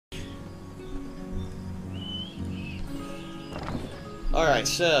Alright,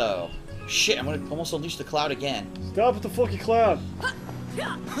 so... Shit, I'm gonna almost unleash the cloud again. Stop with the fucking cloud.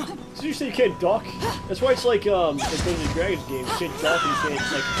 So you say you can't duck? That's why it's like Dungeons and Dragons games. You can't duck and you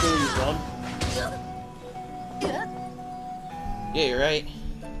can't like fully run. Yeah, you're right.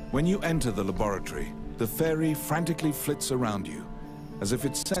 When you enter the laboratory, the fairy frantically flits around you, as if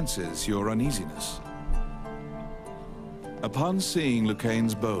it senses your uneasiness. Upon seeing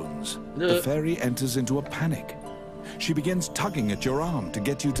Lucaine's bones, the fairy enters into a panic. She begins tugging at your arm to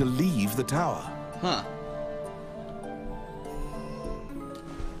get you to leave the tower. Huh.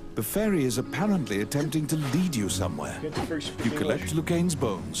 The fairy is apparently attempting to lead you somewhere. You collect Lucaine's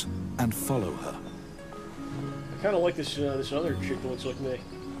bones and follow her. I kind of like this this other chick that looks like me.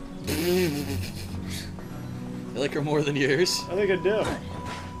 You like her more than yours? I think I do.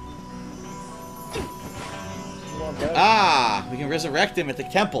 Ah, we can resurrect him at the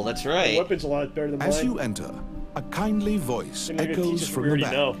temple, that's right. The weapon's a lot better than mine. As you enter, a kindly voice echoes from the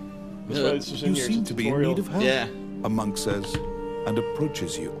back. You seem to be in need of help, a monk says, and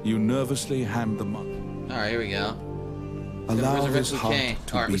approaches you. You nervously hand the monk. Alright, here we go. Allow his heart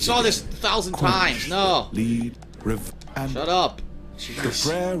to Alright, beat we saw this 1,000 times. No. Lead, and shut up. The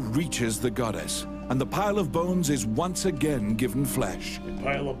prayer reaches the goddess, and the pile of bones is once again given flesh. A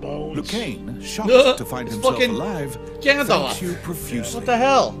pile of bones. Lucaine, shocked to find himself alive, thanks you profusely. What the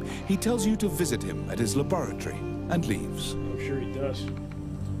hell? He tells you to visit him at his laboratory and leaves. I'm sure he does.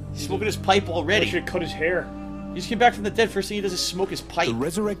 He's smoking his pipe already. I should cut his hair. He just came back from the dead. First thing he does is smoke his pipe. The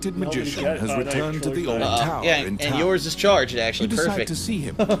resurrected magician has returned to the old tower in town. And yours is charged, actually. You decide Perfect. to see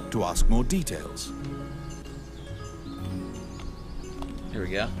him to ask more details. Here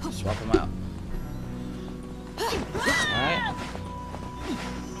we go. Swap him out. Alright.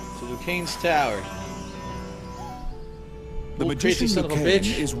 To Lucaine's tower. The magician son of a Lucaine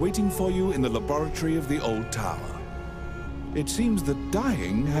bitch. is waiting for you in the laboratory of the old tower. It seems that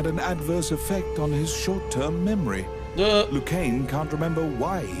dying had an adverse effect on his short-term memory. Lucaine can't remember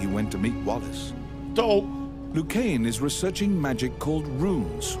why he went to meet Wallace. Dope. Lucaine is researching magic called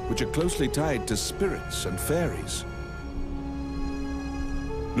runes, which are closely tied to spirits and fairies.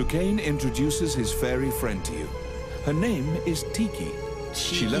 Lucaine introduces his fairy friend to you. Her name is Tiki.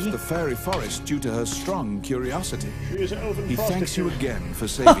 She left the fairy forest due to her strong curiosity. He thanks you again for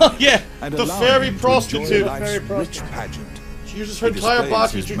saving him. And the fairy prostitute. Life's rich pageant. She uses her entire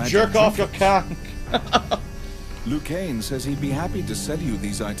body to jerk off your cock. Lucaine says he'd be happy to sell you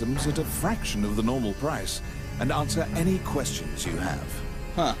these items at a fraction of the normal price and answer any questions you have.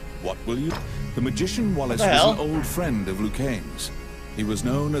 Huh. What will you? The magician Wallace was an old friend of Lucaine's. He was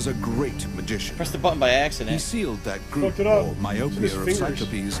known as a great magician. Press the button by accident. He sealed that group, or myopia of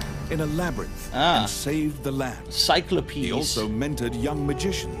Cyclopes, in a labyrinth and saved the land. Cyclopes. He also mentored young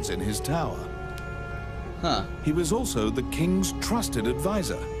magicians in his tower. Huh. He was also the king's trusted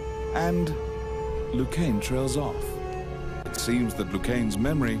advisor. And Lucaine trails off. It seems that Lucaine's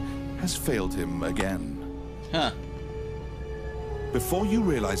memory has failed him again. Huh. Before you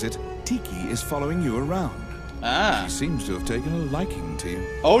realize it, Tiki is following you around. She seems to have taken a liking to you.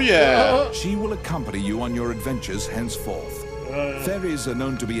 Oh, yeah. She will accompany you on your adventures henceforth. Fairies are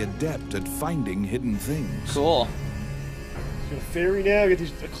known to be adept at finding hidden things. Cool. Got a fairy now. Get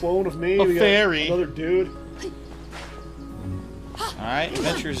a clone of me. A fairy. Another dude. Alright,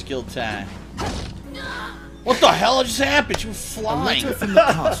 Adventurers Guild time. What the hell just happened? You were flying. A letter from the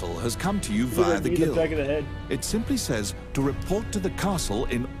castle has come to you via the guild. Back of the head. It simply says to report to the castle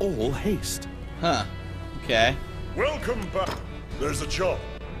in all haste. Huh. Okay. Welcome back. There's a job.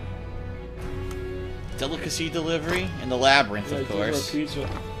 Delicacy delivery in the labyrinth, of course. Deliver pizza.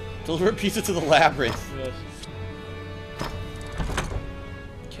 Deliver pizza to the labyrinth. Yes.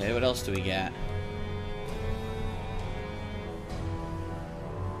 Okay, what else do we got?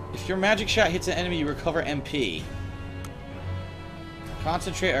 If your magic shot hits an enemy, you recover MP.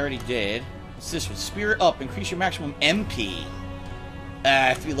 Concentrate, I already did. What's this one? Spirit up, increase your maximum MP. I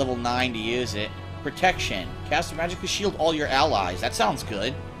have to be level 9 to use it. Protection. Cast a magical shield all your allies. That sounds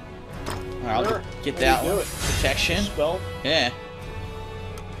good. Alright, I'll get that one. Protection. Spell. Yeah.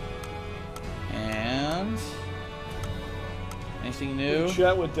 And... anything new?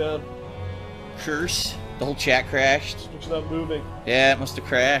 Chat went down. Curse. The whole chat crashed. It's not moving. Yeah, it must have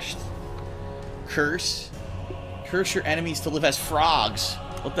crashed. Curse. Curse your enemies to live as frogs.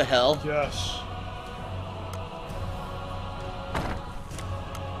 What the hell? Yes.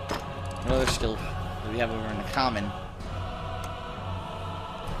 What other skill do we have over in the common?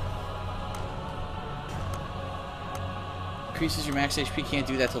 Increases your max HP. Can't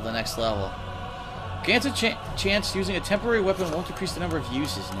do that till the next level. Grants a chance using a temporary weapon won't decrease the number of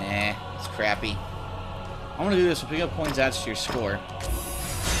uses. Nah, it's crappy. I'm gonna do this. Picking up coins adds to your score.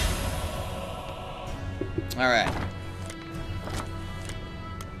 Alright.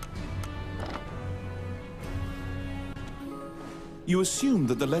 You assume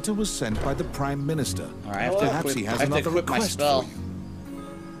that the letter was sent by the Prime Minister. Alright, I have to Perhaps he has another equip my request spell. for you.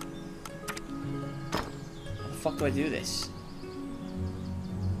 How the fuck do I do this?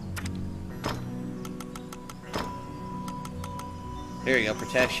 There you go,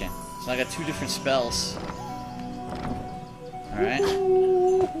 protection. So I got 2 different spells. Alright.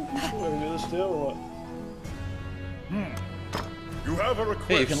 Wanna do this too, or what? You have a request.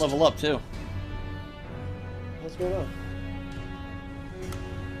 Hey, you can level up too. What's going on?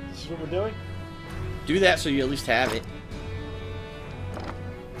 This is what we're doing? Do that so you at least have it.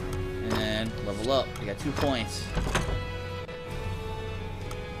 And level up. You got 2 points.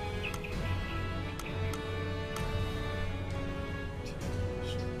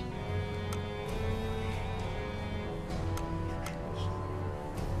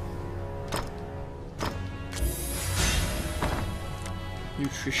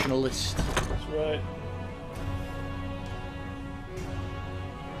 Nutritionalist. That's right.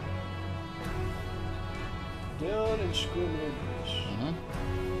 Down and screaming.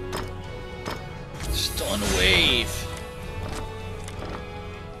 Stun wave.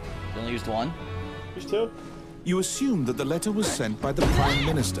 You only used 1? These 2? You assume that the letter was sent by the Prime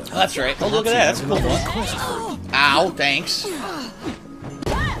Minister. Oh, that's right. Oh, look at that. That's a cool one. Request for you. Ow, thanks.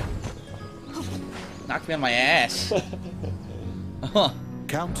 Knocked me on my ass. Huh.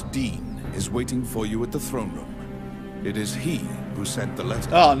 Count Dean is waiting for you at the throne room. It is he who sent the letter.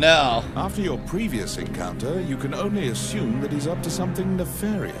 Oh, no. After your previous encounter, you can only assume that he's up to something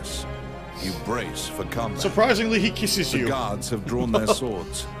nefarious. You brace for combat. Surprisingly, he kisses The guards have drawn their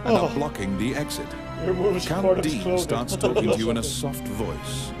swords and are blocking the exit. Removes part Count of his Dean clothing. starts talking to you in a soft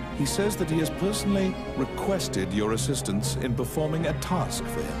voice. He says that he has personally requested your assistance in performing a task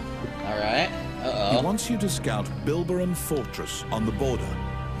for him. Alright. He Uh-oh. wants you to scout Bilberin Fortress on the border.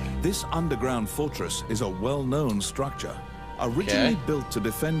 This underground fortress is a well-known structure. Originally built to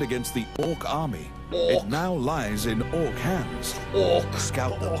defend against the Orc army, it now lies in Orc hands. Orc.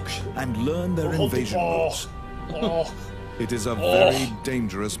 Scout them and learn their Oh, invasion oh, routes. oh. It is a very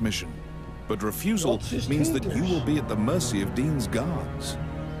dangerous mission, but refusal What is means that you dangerous? will be at the mercy of Dean's guards.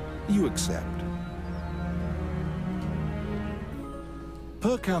 You accept.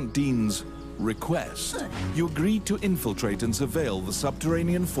 Per Count Dean's request, you agreed to infiltrate and surveil the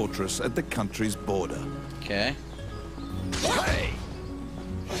subterranean fortress at the country's border. Okay.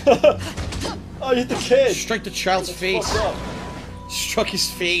 Oh, you hit the kid! Strike the child's That's face. fucked up. Struck his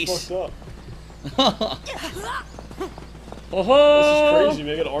face. Fucked up. Oh, This is crazy,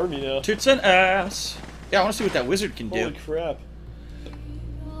 man. I got an army now. tits and ass. Yeah, I want to see what that wizard can do. Holy crap.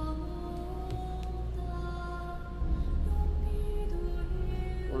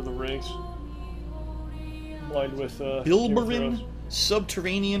 What are the ranks? Lined with, Bilberin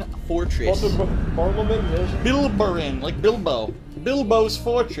Subterranean Fortress. Barmelman, yes. Bilberin, like Bilbo. Bilbo's The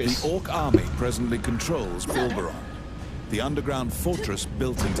fortress. Orc army presently controls Bilberon, the underground fortress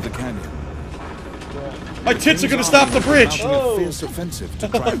built into the canyon. My tits are gonna stop the bridge. Mounting Oh. a fierce offensive to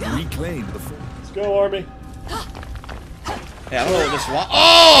try and reclaim the fort. Let's go, army. Yeah, I don't know what this wand.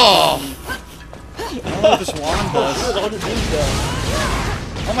 Oh! I don't know what this wand does. 100 dudes down.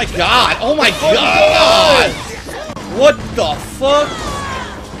 Oh my god! Oh my god! What the fuck?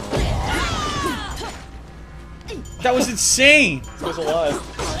 That was insane! This guy's alive.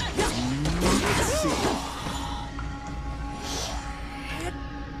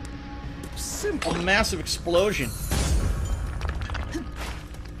 A massive explosion.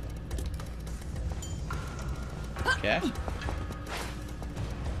 Okay.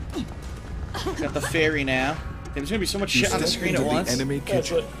 Got the fairy now. There's gonna be so much You shit on the step screen at into once. the enemy That's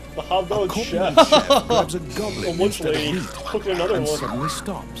kitchen. it. The hobgoblin Corpulent chef. chef grabs a The goblin witch instead of lady meat cooking another and one. suddenly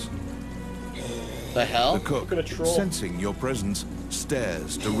stops. The hell? The cook, Look at a troll. sensing your presence,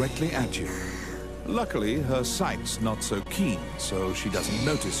 stares directly at you. Luckily, her sight's not so keen, so she doesn't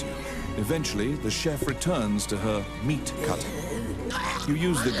notice you. Eventually, the chef returns to her meat cutting. You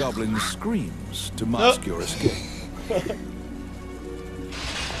use the goblin's screams to mask your escape.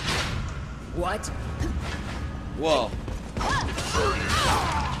 What? Whoa.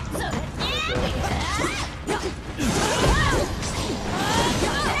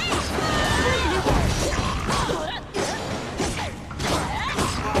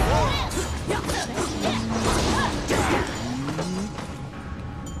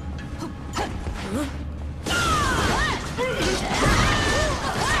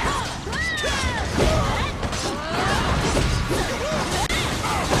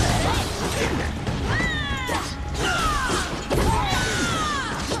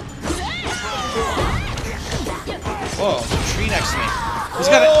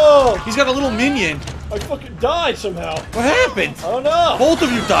 He's got a little minion. I fucking died somehow. What happened? I don't know. Both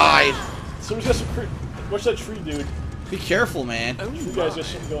of you died. Someone's got some. Watch that tree, dude. Be careful, man. The tree guy's got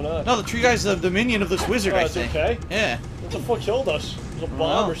something going on. No, the tree guy's the minion of this wizard, I it's think. okay. Yeah. What the fuck killed us? It was a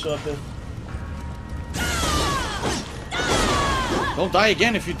bomb or something. Don't die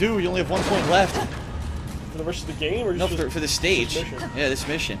again. If you do, you only have 1 point left. For the rest of the game, or No, just for the stage. this mission? Yeah, this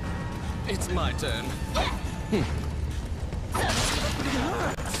mission. It's my turn.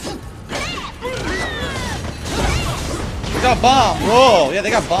 They got bombs. Whoa, yeah, they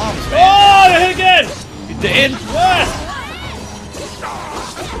got bombs, man. Oh, I hit again! You did? Yes!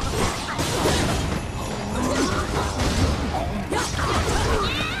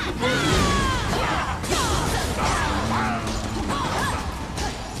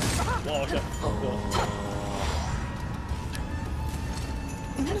 Wow, okay.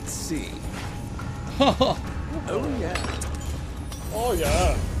 Let's see. Oh, Oh yeah. Oh,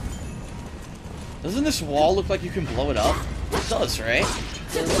 yeah. doesn't this wall look like you can blow it up? It does, right?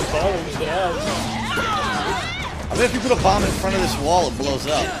 There's the bomb we used to have. I bet if you put a bomb in front of this wall, it blows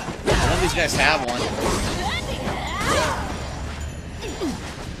up. None of these guys have one.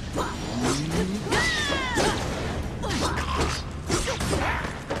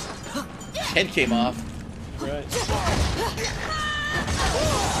 His head came off. Right.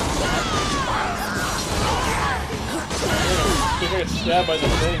 I think I got stabbed by the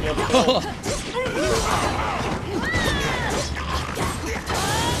thing. You know,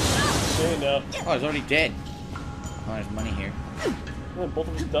 insane now. Oh, he's already dead. Oh, there's money here. Man, both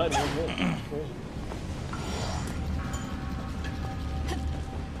of us died in 1 minute. Crazy.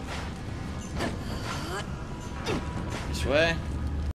 This way.